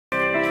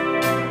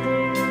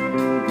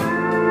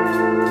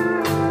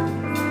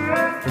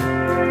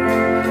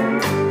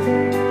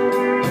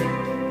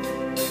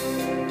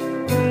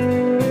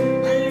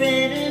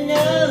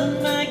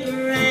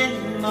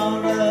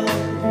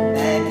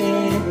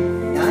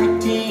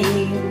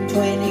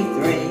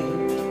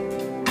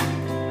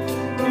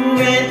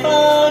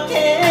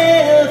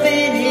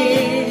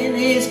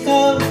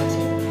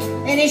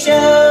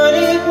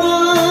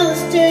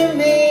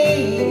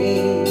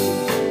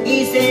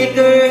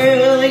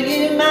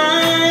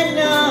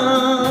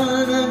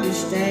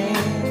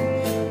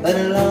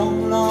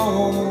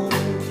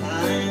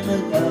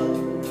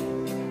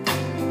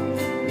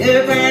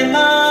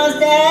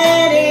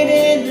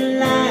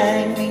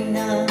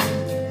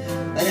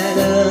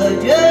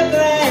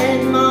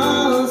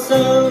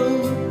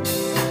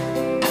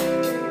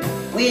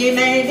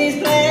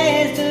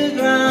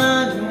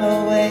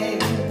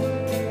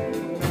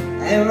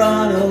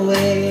run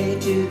away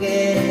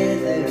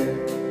together,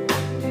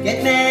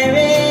 get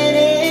married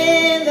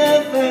in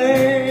the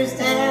first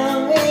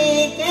town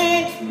we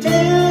came to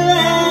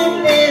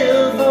and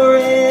live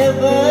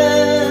forever.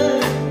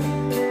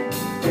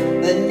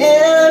 But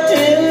nailed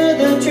to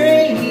the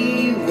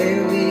tree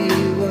where we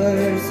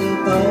were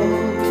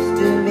supposed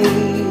to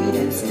meet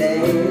and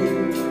stay,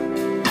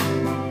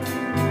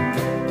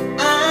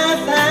 I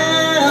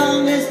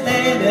found this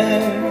letter,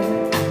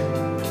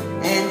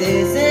 and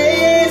this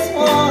is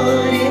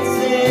what it said.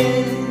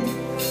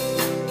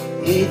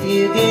 If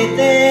you get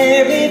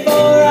there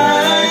before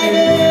I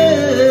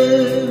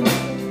do,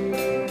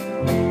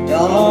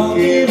 don't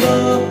give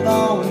up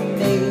on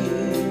me.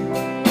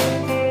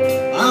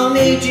 I'll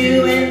meet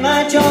you when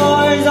my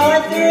chores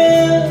are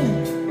through.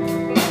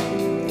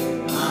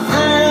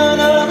 I don't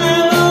know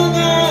how long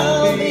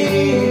I'll be,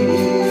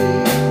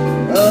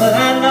 but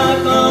I'm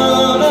not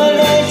gonna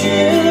let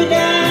you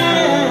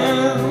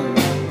down.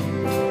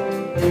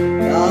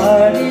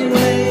 Darling,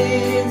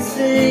 wait and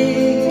see.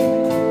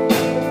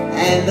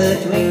 And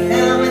between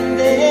now and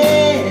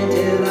then,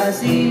 till I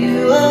see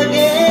you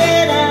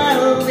again,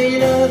 I'll be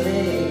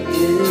loving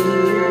you.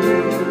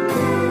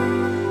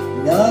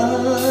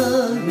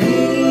 Love me.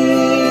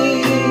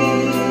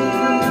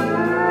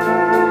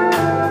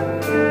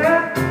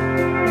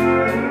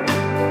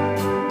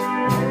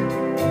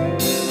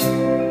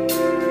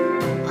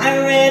 I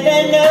read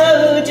that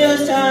note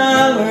just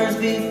hours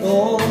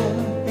before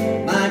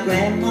my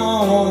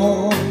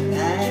grandma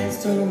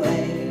passed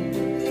away.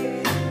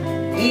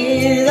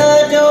 In the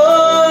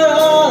door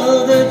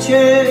of the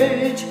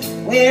church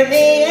where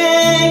me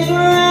and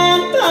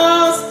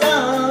Grandpa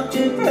stopped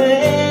to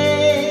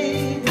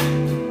pray,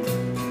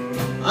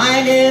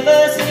 I never